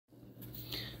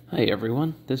Hi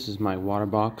everyone, this is my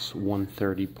Waterbox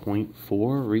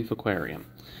 130.4 Reef Aquarium.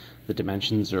 The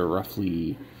dimensions are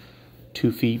roughly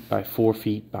 2 feet by 4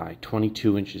 feet by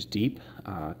 22 inches deep.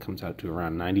 Comes out to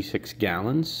around 96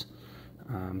 gallons.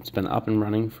 It's been up and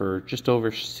running for just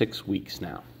over 6 weeks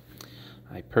now.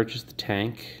 I purchased the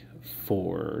tank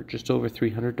for just over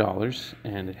 $300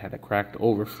 and it had a cracked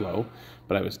overflow,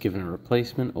 but I was given a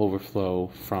replacement overflow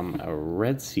from a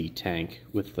Red Sea tank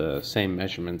with the same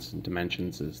measurements and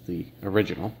dimensions as the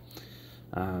original.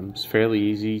 It's fairly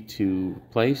easy to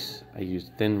replace. I used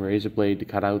a thin razor blade to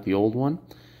cut out the old one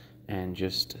and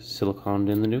just siliconed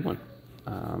in the new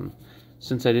one.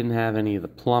 Since I didn't have any of the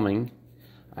plumbing,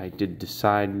 I did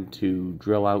decide to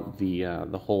drill out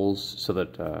the holes so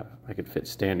that I could fit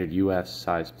standard US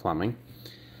size plumbing.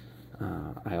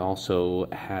 I also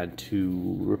had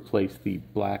to replace the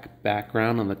black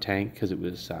background on the tank because it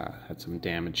was had some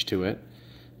damage to it,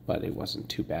 but it wasn't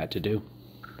too bad to do.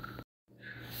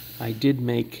 I did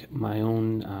make my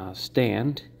own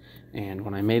stand, and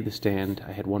when I made the stand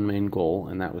I had one main goal,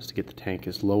 and that was to get the tank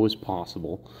as low as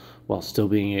possible while still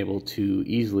being able to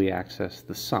easily access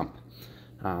the sump.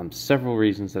 Several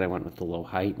reasons that I went with the low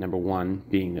height. Number one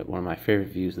being that one of my favorite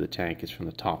views of the tank is from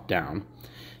the top down.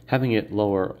 Having it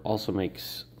lower also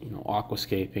makes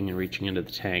aquascaping and reaching into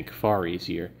the tank far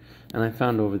easier, and I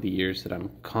found over the years that I'm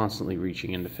constantly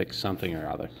reaching in to fix something or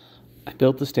other. I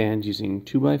built the stand using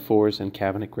 2x4s and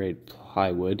cabinet grade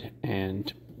plywood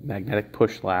and magnetic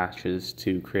push latches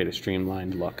to create a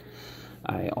streamlined look.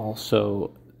 I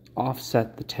also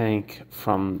offset the tank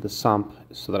from the sump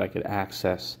so that I could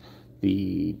access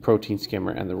the protein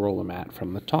skimmer and the roller mat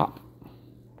from the top.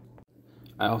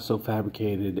 I also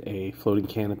fabricated a floating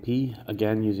canopy,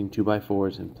 again using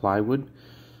 2x4s and plywood,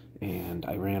 and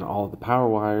I ran all of the power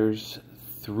wires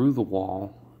through the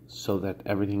wall so that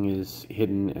everything is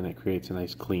hidden and it creates a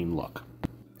nice clean look.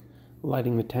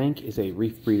 Lighting the tank is a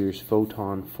Reefbreeders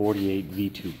Photon 48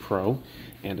 V2 Pro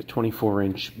and a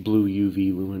 24-inch blue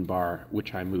UV lumen bar,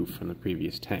 which I moved from the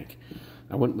previous tank.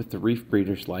 I went with the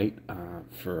Reefbreeders light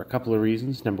for a couple of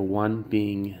reasons. Number one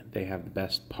being they have the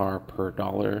best par per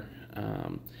dollar,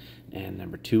 and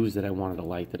number two is that I wanted a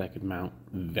light that I could mount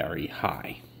very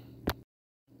high.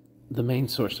 The main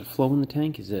source of flow in the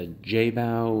tank is a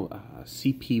jebao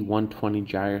CP120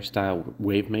 gyre style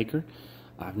wave maker.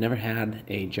 I've never had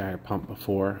a gyre pump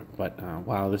before, but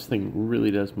wow, this thing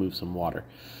really does move some water.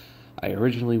 I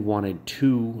originally wanted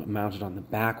two mounted on the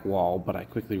back wall, but I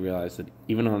quickly realized that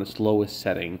even on its lowest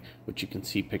setting, which you can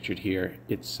see pictured here,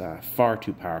 it's far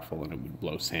too powerful and it would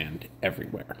blow sand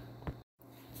everywhere.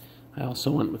 I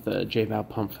also went with a jebao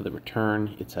pump for the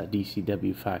return. It's a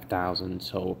DCW 5000,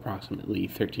 so approximately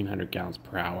 1300 gallons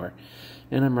per hour,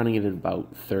 and I'm running it at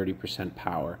about 30%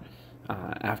 power.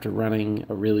 After running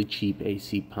a really cheap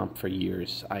AC pump for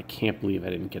years, I can't believe I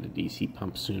didn't get a DC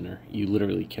pump sooner. You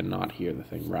literally cannot hear the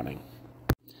thing running.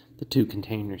 The two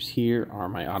containers here are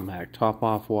my automatic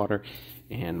top-off water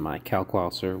and my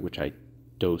calcwalser, which I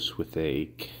dose with a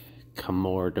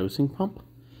Skimmer dosing pump.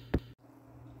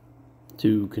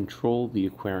 To control the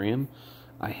aquarium,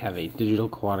 I have a Digital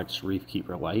Aquatics Reef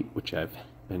Keeper light, which I've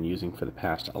been using for the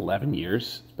past 11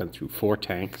 years. It's been through 4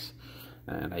 tanks.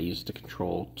 And I use it to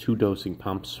control 2 dosing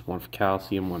pumps, one for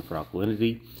calcium, one for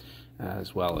alkalinity,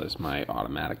 as well as my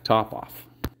automatic top-off.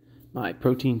 My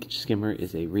protein skimmer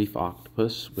is a reef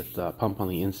octopus with a pump on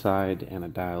the inside and a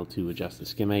dial to adjust the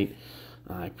skimmate.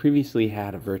 I previously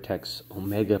had a Vertex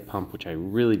Omega pump, which I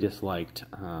really disliked.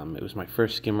 It was my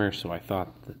first skimmer, so I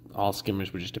thought that all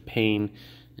skimmers were just a pain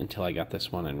until I got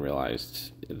this one and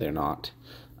realized they're not.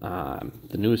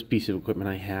 The newest piece of equipment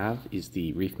I have is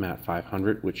the Reefmat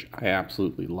 500, which I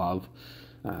absolutely love.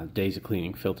 Days of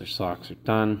cleaning filter socks are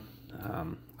done.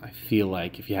 I feel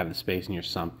like if you have the space in your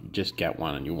sump, you just get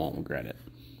one and you won't regret it.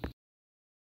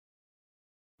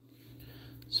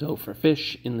 So for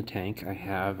fish in the tank, I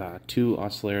have 2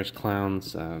 ocellaris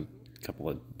clowns, a couple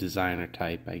of designer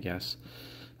type, I guess,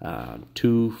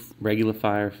 2 regular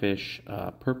firefish,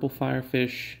 purple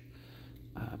firefish,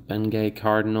 bengaii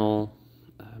cardinal,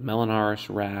 Melanarus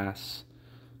wrasse,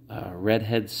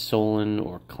 redhead solon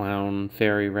or clown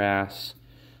fairy wrasse,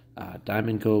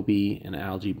 diamond goby, an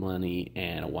algae blenny,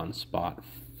 and a 1-spot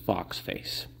fox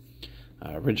face.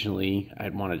 Originally,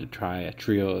 I'd wanted to try a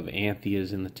trio of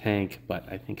anthias in the tank,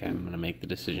 but I think I'm going to make the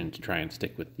decision to try and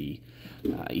stick with the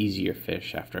easier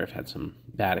fish after I've had some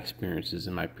bad experiences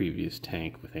in my previous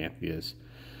tank with anthias.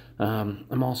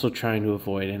 I'm also trying to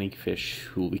avoid any fish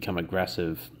who will become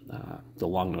aggressive. The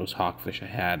long-nosed hawkfish I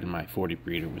had in my 40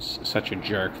 breeder was such a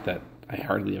jerk that I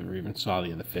hardly ever even saw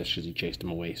the other fish as he chased him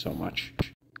away so much.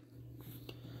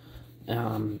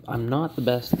 I'm not the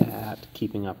best at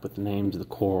keeping up with the names of the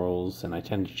corals, and I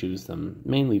tend to choose them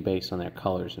mainly based on their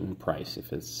colors and price.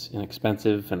 If it's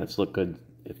inexpensive and if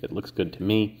it looks good to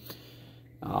me,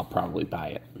 I'll probably buy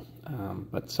it.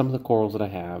 But some of the corals that I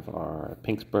have are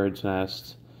pink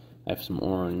birdsnest. I have some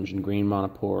orange and green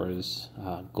montiporas,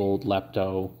 gold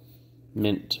lepto,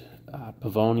 mint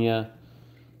pavonia,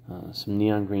 some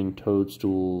neon green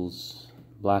toadstools,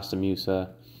 Blastomussa,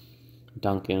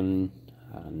 Duncan,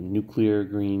 nuclear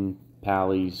green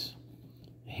pallies,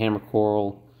 hammer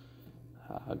coral,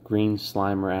 green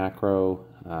slimer acro,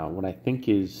 what I think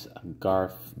is a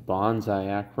garf bonsai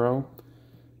acro.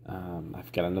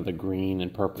 I've got another green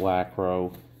and purple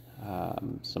acro,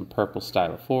 some purple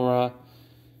stylophora,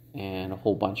 and a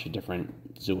whole bunch of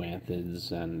different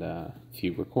zoanthids and a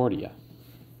few ricordea.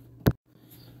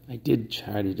 I did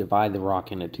try to divide the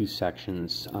rock into two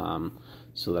sections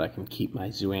so that I can keep my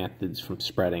zoanthids from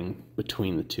spreading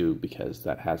between the two, because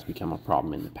that has become a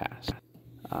problem in the past.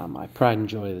 My pride and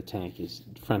joy of the tank is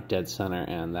front dead center,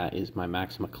 and that is my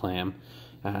Maxima clam.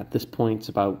 At this point, it's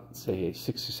about, say,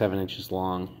 6 or 7 inches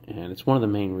long, and it's one of the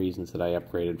main reasons that I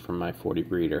upgraded from my 40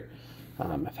 breeder.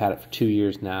 I've had it for 2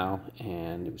 years now,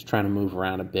 and it was trying to move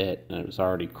around a bit, and it was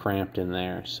already cramped in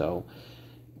there, so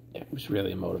it was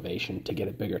really a motivation to get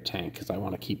a bigger tank, because I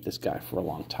want to keep this guy for a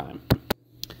long time.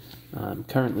 I'm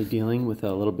currently dealing with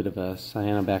a little bit of a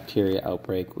cyanobacteria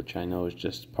outbreak, which I know is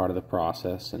just part of the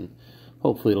process, and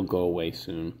hopefully it'll go away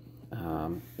soon.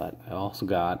 But I also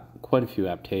got quite a few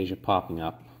aptasia popping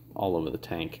up all over the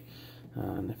tank.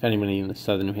 And if anybody in the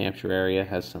southern New Hampshire area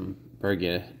has some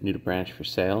Bergia nudibranch for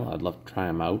sale, I'd love to try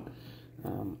them out.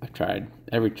 I've tried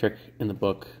every trick in the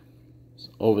book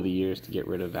over the years to get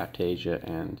rid of aptasia,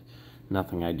 and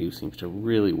nothing I do seems to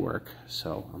really work,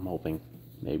 so I'm hoping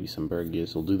maybe some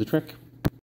Bergias will do the trick.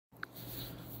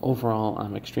 Overall,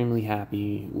 I'm extremely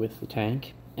happy with the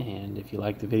tank, and if you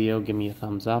like the video, give me a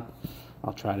thumbs up.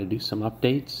 I'll try to do some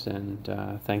updates, and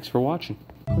thanks for watching.